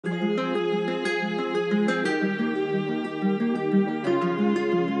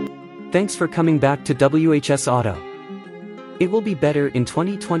Thanks for coming back to WHS Auto. It will be better in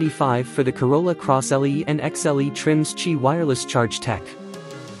 2025 for the Corolla Cross LE and XLE trims Qi wireless charge tech.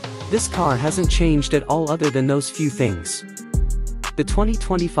 This car hasn't changed at all other than those few things. The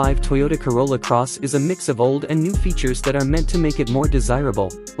 2025 Toyota Corolla Cross is a mix of old and new features that are meant to make it more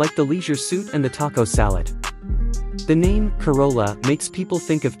desirable, like the leisure suit and the taco salad. The name Corolla makes people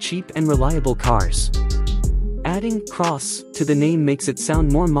think of cheap and reliable cars. Adding Cross to the name makes it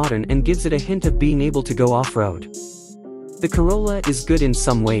sound more modern and gives it a hint of being able to go off-road. The Corolla is good in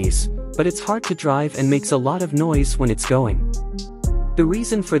some ways, but it's hard to drive and makes a lot of noise when it's going. The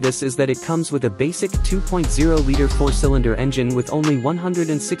reason for this is that it comes with a basic 2.0-liter four-cylinder engine with only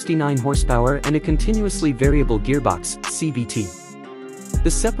 169 horsepower and a continuously variable gearbox, CVT.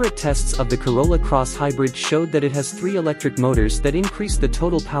 The separate tests of the Corolla Cross Hybrid showed that it has 3 electric motors that increase the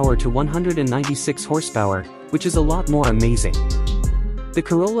total power to 196 horsepower, which is a lot more amazing. The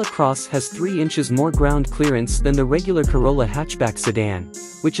Corolla Cross has 3 inches more ground clearance than the regular Corolla hatchback sedan,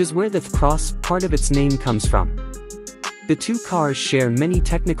 which is where the Cross part of its name comes from. The two cars share many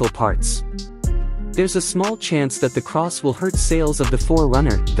technical parts. There's a small chance that the Cross will hurt sales of the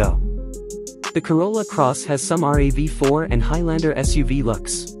 4Runner, though. The Corolla Cross has some RAV4 and Highlander SUV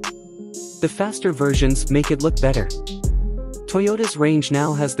looks. The faster versions make it look better. Toyota's range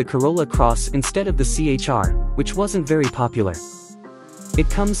now has the Corolla Cross instead of the CHR, which wasn't very popular. It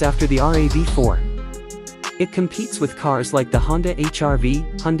comes after the RAV4. It competes with cars like the Honda HR-V,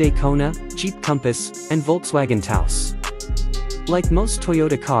 Hyundai Kona, Jeep Compass, and Volkswagen Taos. Like most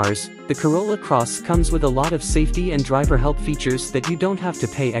Toyota cars, the Corolla Cross comes with a lot of safety and driver help features that you don't have to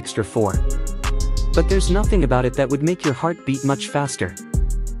pay extra for. But there's nothing about it that would make your heart beat much faster.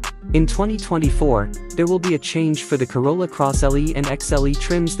 In 2024, there will be a change for the Corolla Cross LE and XLE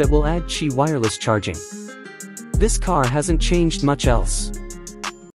trims that will add Qi wireless charging. This car hasn't changed much else.